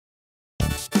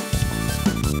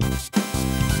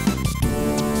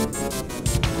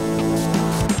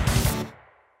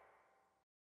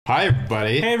Hi,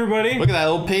 everybody. Hey, everybody. Look at that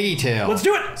little piggy tail. Let's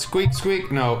do it. Squeak,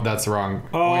 squeak. No, that's wrong.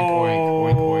 Oh, oink,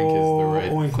 oink, oink, oink is the right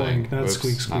oink, thing. oink, not Oops,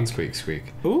 squeak, squeak. Not squeak, squeak.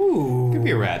 Ooh. Could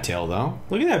be a rat tail, though.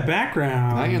 Look at that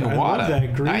background. Now you're in the water. I love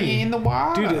that green. Now you're in the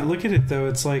water. Dude, look at it though.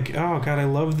 It's like, oh god, I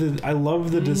love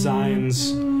the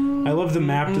designs. I love the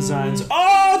map designs.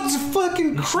 Oh, it's a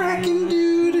fucking Kraken,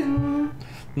 dude.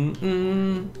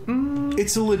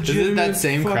 It's a legitimate Isn't that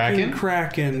same fucking Kraken?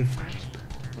 Kraken.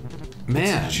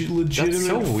 Man, It's a legitimate that's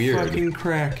so weird. fucking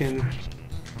Kraken.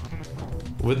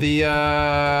 With the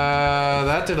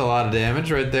that did a lot of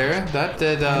damage right there. That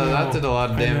did a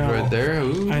lot of damage right there.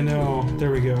 Ooh. I know.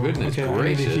 There we go. Goodness okay,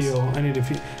 gracious. I need to heal. I need to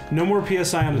feel. No more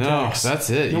PSI on attacks. No, that's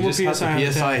it. No You more just PSI have on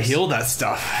to PSI attacks. heal that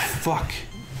stuff. Fuck.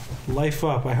 Life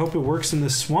up. I hope it works in the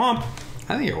swamp.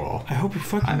 I think it will. I hope it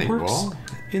fucking works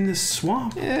in the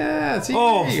swamp. Yeah, see,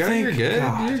 Oh, there you go. thank You're good.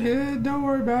 God. You're good. Don't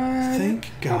worry about it. Thank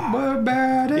God. Don't worry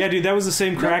about it. Yeah, dude, that was the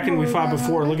same Kraken we fought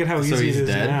before. Look at how So easy he's it is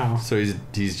dead? now. So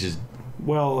he's just...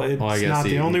 Well, it's I guess not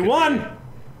he the only could one.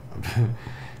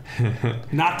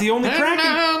 Not the only Kraken.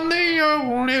 I'm the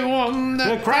only one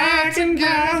that The Kraken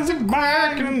has a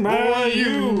Kraken by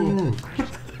you.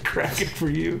 Kraken for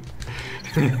you.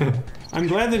 I'm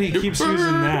glad that he keeps using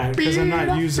that because I'm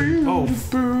not using. Oh,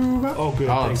 good.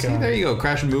 Oh, Thank see, God. there you go.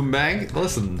 Crash and boom bang.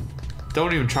 Listen,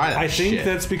 don't even try that I think shit.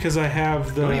 that's because I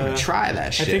have the. Don't even try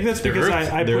that shit. I think that's because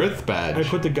I the put, Earth badge. I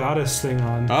put the goddess thing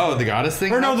on. Oh, the goddess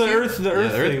thing? Or no, the helps you?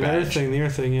 Earth thing, the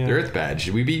Earth thing, yeah. The Earth badge.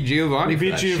 We beat Giovanni. We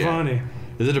beat Giovanni. Shit.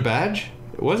 Is it a badge?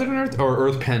 Was it an Earth or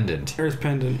Earth pendant? Earth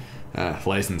pendant.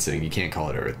 Licensing. You can't call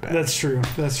it Earth badge. That's true.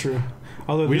 That's true.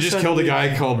 Although we just killed a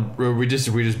guy called. We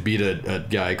just beat a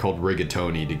guy called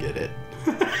Rigatoni to get it.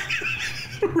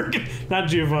 Not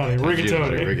Giovanni.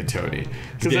 Rigatoni. Rigatoni.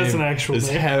 Because that's an actual It's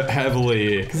name.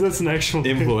 heavily Because that's an actual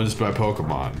influenced by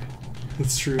Pokemon.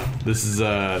 That's true. This is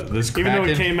this Kraken. Even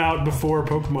though it came out before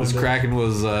Pokemon. This Kraken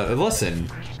was listen.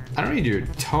 I don't need your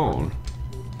tone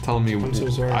telling me. I'm so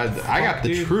sorry. I got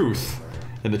the truth,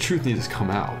 and the truth needs to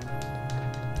come out.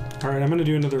 All right, I'm gonna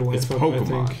do another life It's up.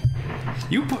 Pokemon. I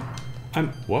think. You put.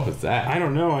 What was that? I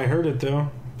don't know. I heard it though.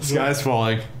 The sky's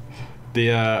falling.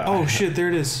 The oh shit! There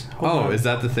it is. Hold on. Is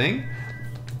that the thing?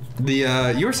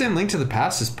 The you were saying Link to the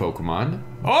Past is Pokemon.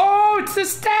 Oh, it's the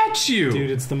statue. Dude,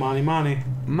 it's the Mani Mani.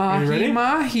 Mahi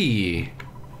Mahi.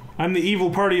 I'm the evil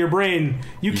part of your brain.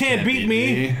 You can't beat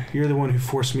me. You're the one who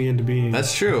forced me into being.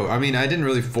 That's true. I mean, I didn't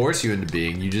really force you into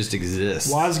being. You just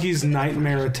exist. Wazgi's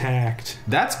nightmare attacked.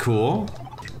 That's cool.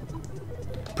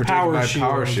 Protected by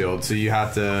power shield, so you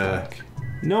have to.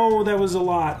 No, that was a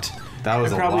lot. That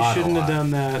was I probably shouldn't have done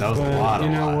that. That was but a lot. You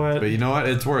know what? But you know what?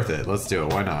 It's worth it. Let's do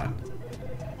it. Why not?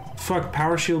 Fuck,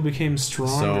 power shield became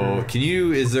stronger. So, can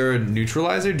you? Is there a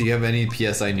neutralizer? Do you have any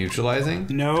PSI neutralizing?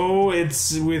 No,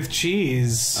 it's with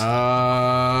cheese. What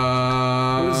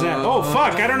is that? Oh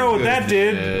fuck! I don't know what that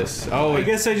did. Oh, I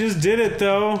guess I just did it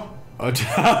though. Oh,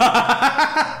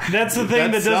 that's the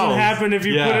thing that doesn't happen if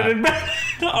you put it in back.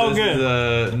 Oh,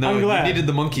 good. No, I'm glad. You needed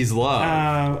the monkey's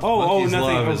love. Monkey's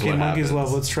nothing. Love okay, monkey's happens.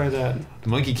 love. Let's try that. The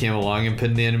monkey came along and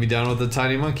pinned the enemy down with a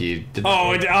tiny monkey. Fuck.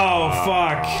 What?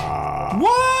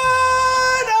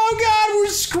 Oh god, we're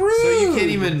screwed. So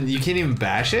you can't even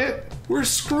bash it? We're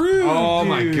screwed. Oh dude.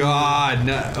 my god.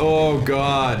 No. Oh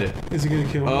god. Is he gonna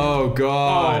kill me? Oh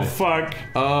god. Oh fuck.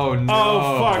 Oh no.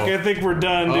 Oh fuck. I think we're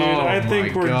done, dude. I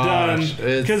think we're done.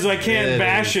 Because I can't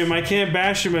bash him. I can't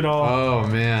bash him at all. Oh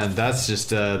man, that's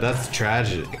just that's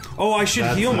tragic. Oh, I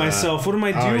should heal myself. What am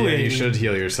I doing? Oh yeah, you should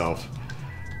heal yourself.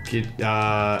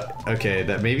 Okay,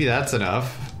 maybe that's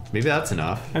enough. Maybe that's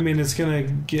enough. I mean, it's gonna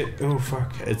get. Oh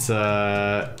fuck. It's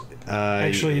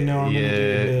Actually, no. I'm gonna do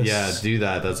this. Yeah, do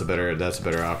that. That's a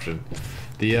better option.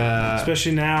 The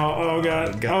especially now. Oh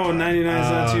god. Oh, 99 is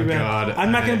not too bad. God,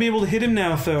 I'm not gonna be able to hit him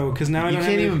now though, because now I don't. You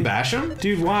can't even bash him,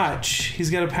 dude. Watch. He's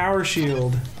got a power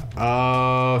shield.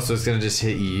 Oh, so it's gonna just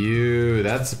hit you.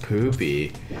 That's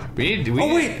poopy.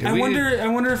 I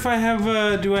wonder if I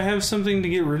have. Do I have something to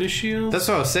get rid of shields? That's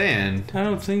what I was saying. I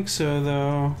don't think so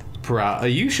though.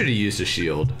 You should have used a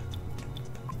shield.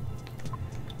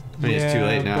 I mean, it's too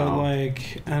late now. But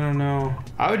like, I don't know.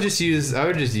 I would just use.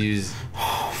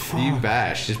 Oh, fuck. You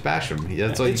bash. Just bash him.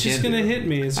 That's all you can do. It's just gonna hit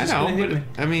me. It's just gonna hit me.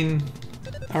 I mean.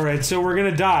 All right, so we're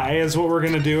gonna die is what we're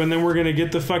gonna do, and then we're gonna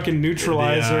get the fucking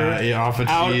neutralizer off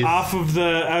of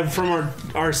the from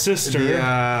our sister.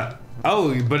 Yeah.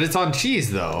 Oh, but it's on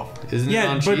cheese though, isn't it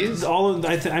on cheese?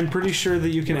 I'm pretty sure that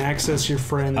you can access your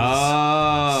friends'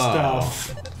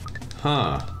 stuff.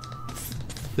 Huh.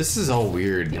 This is all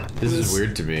weird. This is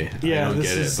weird to me. Yeah, I don't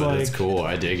get it, but it's cool.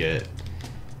 I dig it.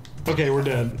 Okay, we're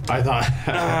dead. I thought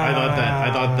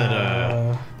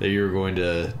that you were going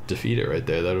to defeat it right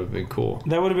there. That would have been cool.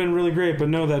 That would have been really great, but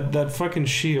no, that fucking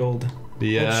shield.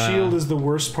 That shield is the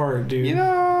worst part, dude. You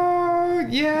know,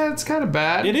 yeah, it's kind of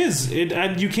bad. It is.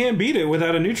 You can't beat it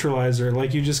without a neutralizer.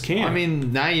 Like, you just can't. I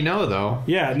mean, now you know, though.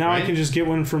 Yeah, now right? I can just get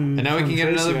one from. And now we can get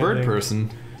another bird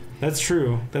person. That's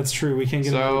true. That's true. We can't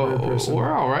get another bird person. So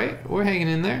we're all right. We're hanging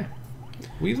in there.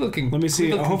 We looking. Let me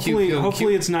see.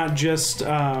 Hopefully, it's not just.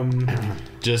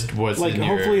 Just what's like. In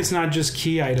hopefully, it's not just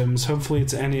key items. Hopefully,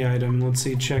 it's any item. Let's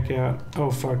see. Check out. Oh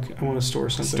fuck! I want to store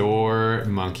something. Store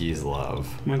Monkey's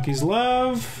Love. Monkey's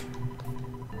Love.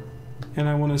 And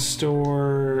I want to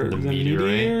store the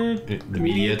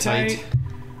mediatite.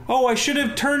 Oh, I should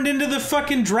have turned into the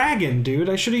fucking dragon, dude.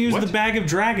 I should have used the bag of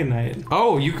dragonite.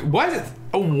 Oh, you what?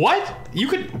 What? You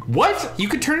could what? You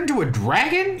could turn into a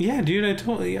dragon? Yeah, dude.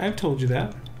 I've told you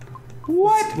that.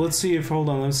 What? Let's see if. Hold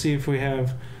on. Let's see if we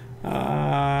have.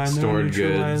 Stored no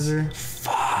neutralizer. Goods.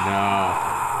 Fuck.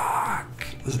 No.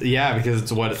 Yeah, because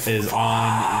it's what is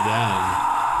on them.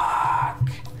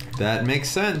 That makes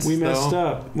sense. We messed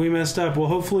up. We messed up. Well,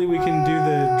 hopefully we can do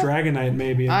the dragonite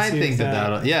maybe. And I think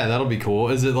that'll be cool.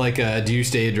 Is it like do you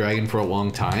stay a dragon for a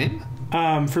long time?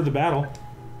 For the battle.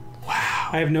 Wow.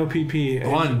 I have no PP.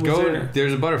 Hold on,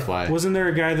 there's a butterfly. Wasn't there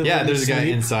a guy that? Yeah, there's a guy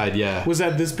inside. Yeah. Was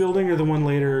that this building or the one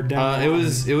later down? It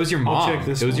was your mom. I'll check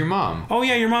this. It was your mom. Oh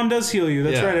yeah, your mom does heal you.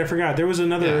 That's right. I forgot. There was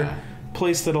another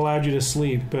place that allowed you to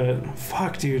sleep, but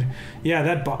fuck, dude. Yeah,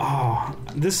 that.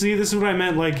 This is what I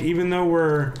meant. Like, even though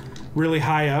we're really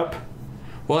high up.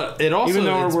 Well, it also even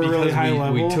though we're really high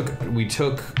level, we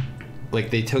took like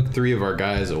they took 3 of our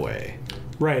guys away.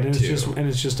 Right, and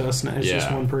it's just us now. It's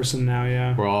just one person now.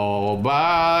 Yeah, we're all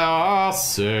by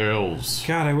ourselves.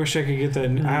 God, I wish I could get that.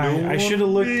 I should have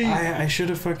looked. I should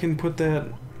have fucking put that.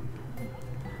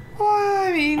 Well,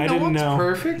 I mean, no one's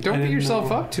perfect. Don't beat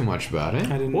yourself up too much about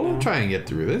it. We'll try and get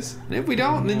through this. And if we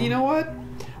don't, then you know what?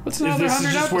 What's another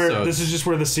 100 episodes? This is just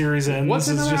where the series ends. What's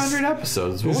another 100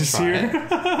 episodes? We'll try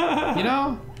it. You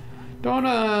know?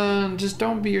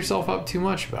 Don't beat yourself up too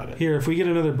much about it. Here, if we get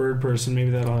another bird person, maybe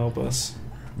that'll help us.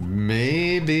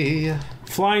 Maybe.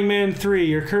 Flying Man 3,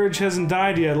 your courage hasn't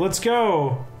died yet. Let's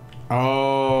go.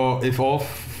 Oh, if all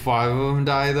 5 of them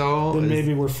die though, then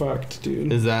maybe we're fucked,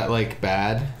 dude. Is that like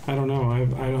bad? I don't know. I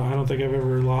don't think I've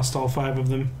ever lost all 5 of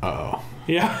them. Uh-oh.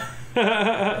 Yeah.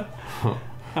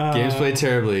 Games played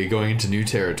terribly, going into new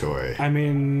territory. I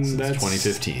mean, that's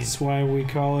 2015. That's why we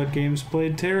call it Games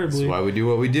Played Terribly. That's why we do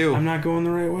what we do. I'm not going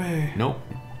the right way. Nope.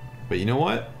 But you know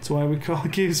what? That's why we call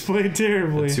it Games Played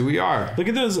Terribly. That's who we are. Look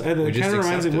at those. It kind of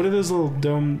reminds me. What are those little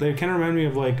dome? They kind of remind me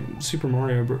of like Super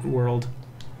Mario World.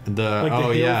 The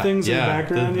hill things in the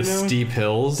background. The steep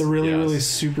hills. The really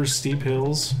super steep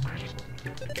hills.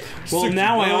 Well,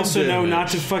 now I also know not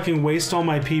to fucking waste all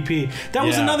my PP. That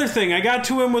was another thing. I got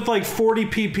to him with like 40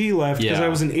 PP left because I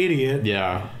was an idiot.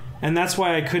 Yeah. And that's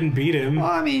why I couldn't beat him. Well,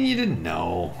 I mean, you didn't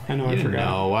know. I know, I forgot.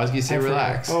 No, why was you say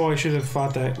relax? Oh, I should have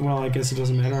thought that. Well, I guess it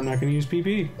doesn't matter. I'm not going to use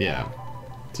PP. Yeah.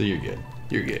 So you're good.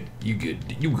 You're good. You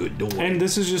good. You good. Don't worry. And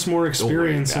this is just more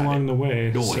experience along the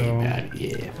way. Don't worry about it.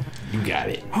 Yeah. You got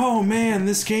it. Oh, man.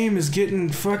 This game is getting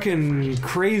fucking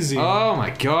crazy. Oh,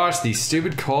 my gosh. These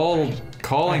stupid calling I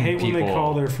hate people. when they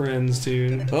call their friends,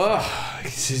 dude. Ugh.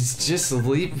 It's just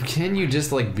leave. Can you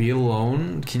just, like, be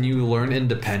alone? Can you learn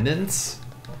independence?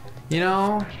 You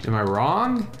know? Am I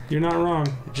wrong? You're not wrong.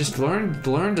 Just learn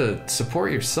to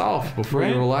support yourself before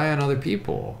you rely on other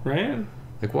people. Right?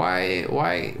 Like,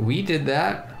 why we did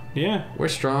that? Yeah. We're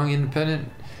strong, independent.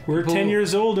 We're 10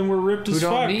 years old and we're ripped as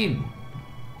fuck. Who don't need...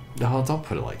 No, don't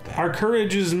put it like that. Our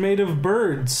courage is made of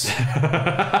birds.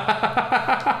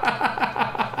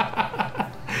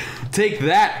 Take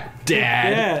that,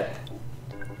 Dad.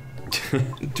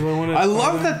 Do I want to? I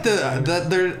love that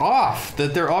they're off.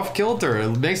 That they're off kilter.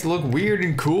 It makes it look weird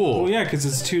and cool. Well, yeah, because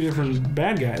it's 2 different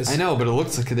bad guys. I know, but it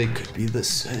looks like they could be the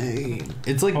same.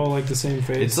 It's like like the same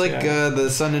face. It's like the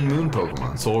Sun and Moon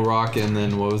Pokemon, Solrock, and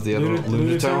then what was the other one?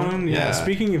 Lunatone? Yeah.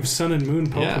 Speaking of Sun and Moon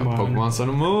Pokemon, Pokemon Sun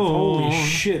and Moon. Holy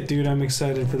shit, dude! I'm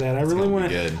excited for that. I really want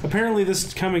to. Apparently,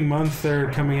 this coming month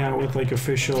they're coming out with like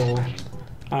official.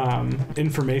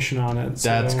 Information on it. So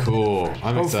that's cool.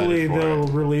 I'm excited for hopefully they'll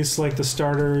release like the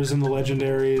starters and the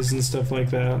legendaries and stuff like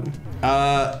that.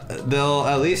 They'll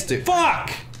at least do.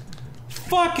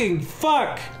 Fucking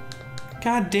fuck!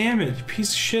 God damn it! You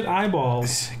piece of shit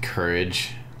eyeballs.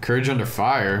 Courage under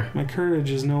fire. My courage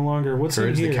is no longer. What's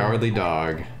Courage in here? The Cowardly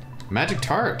Dog. Magic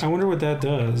Tart. I wonder what that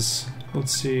does.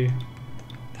 Let's see.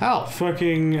 Health.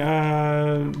 Fucking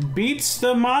beats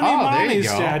the Mani Mani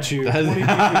statue.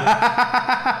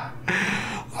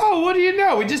 Oh Oh, what do you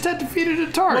know? We just had defeated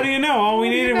a tart. What do you know? All we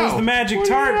needed was the magic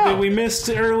tart that we missed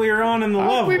earlier on in the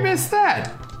level. How did we miss that?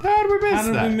 How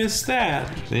did we miss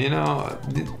that? You know,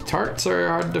 tarts are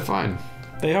hard to find.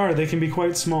 They are. They can be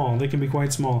quite small.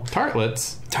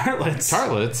 Tartlets.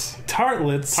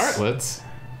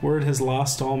 Word has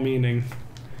lost all meaning.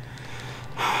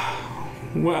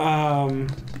 Well,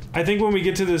 I think when we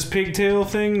get to this pigtail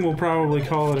thing, we'll probably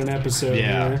call it an episode.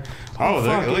 Yeah. Here. Oh,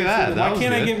 look at that. Why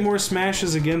can't I get more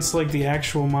smashes against like the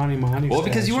actual Mani? Well,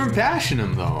 because you weren't bashing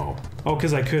him though. Oh,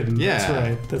 because I couldn't.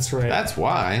 Yeah. That's right. That's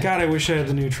why. God, I wish I had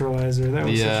the neutralizer. That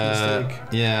was such a mistake.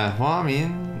 Yeah. Well, I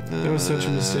mean, that was such a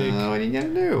mistake. What are you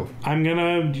gonna do? I'm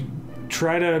gonna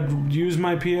try to use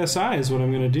my PSI. Is what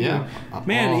I'm gonna do. Yeah.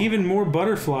 Man, even more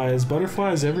butterflies.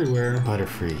 Butterflies everywhere.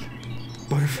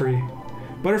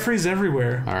 Butterfree's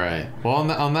everywhere. All right. Well,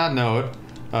 on that note,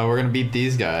 we're gonna beat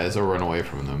these guys or run away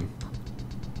from them.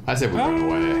 I said we run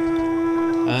away.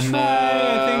 And I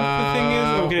think the thing is,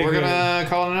 okay, we're gonna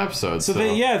call it an episode. So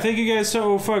thank you guys Thank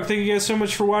you guys so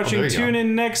much for watching. Tune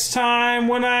in next time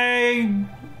when I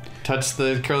touch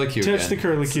the curly Q. Touch the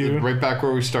curly Q. Right back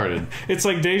where we started. It's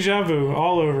like deja vu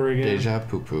all over again. Deja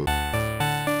poo poo.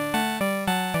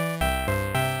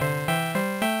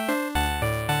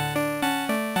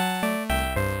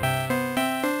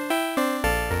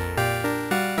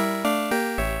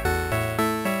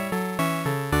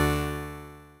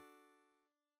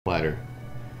 Platter.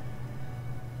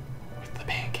 With the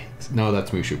pancakes. No, that's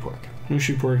Mushu pork.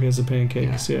 Mushu pork has the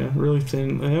pancakes, yeah. Really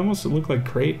thin. They almost look like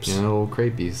crepes. Yeah, little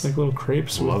crepies. Like little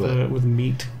crepes with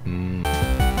meat. Mm.